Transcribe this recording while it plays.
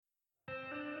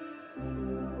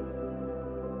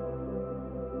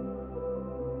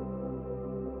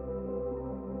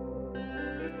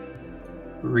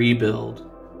rebuild.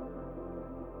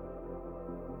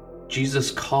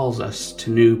 Jesus calls us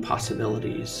to new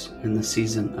possibilities in the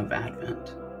season of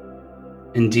Advent.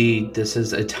 Indeed, this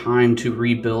is a time to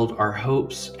rebuild our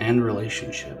hopes and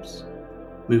relationships,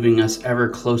 moving us ever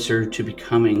closer to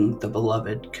becoming the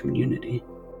beloved community.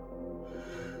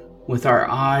 With our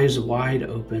eyes wide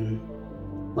open,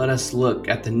 let us look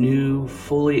at the new,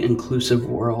 fully inclusive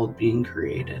world being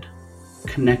created,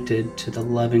 connected to the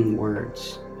loving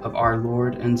words of our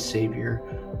Lord and Savior,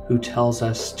 who tells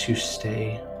us to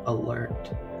stay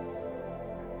alert.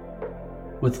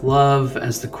 With love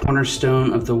as the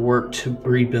cornerstone of the work to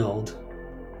rebuild,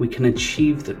 we can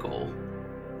achieve the goal.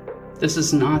 This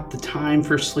is not the time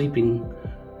for sleeping,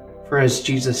 for as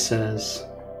Jesus says,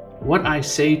 "What I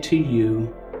say to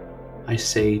you, I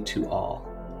say to all.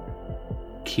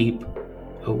 Keep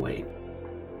awake."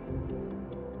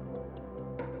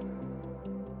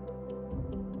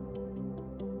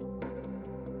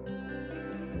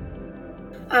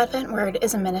 Advent Word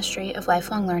is a ministry of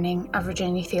lifelong learning of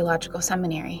Virginia Theological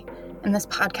Seminary, and this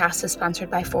podcast is sponsored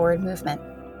by Forward Movement.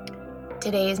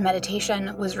 Today's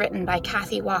meditation was written by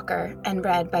Kathy Walker and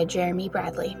read by Jeremy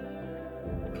Bradley.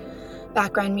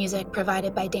 Background music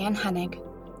provided by Dan Hennig.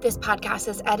 This podcast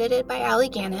is edited by Allie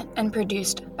Gannett and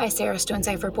produced by Sarah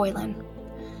Stonecipher Boylan.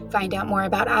 Find out more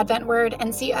about Advent Word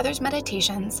and see others'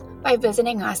 meditations by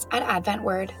visiting us at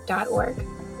adventword.org.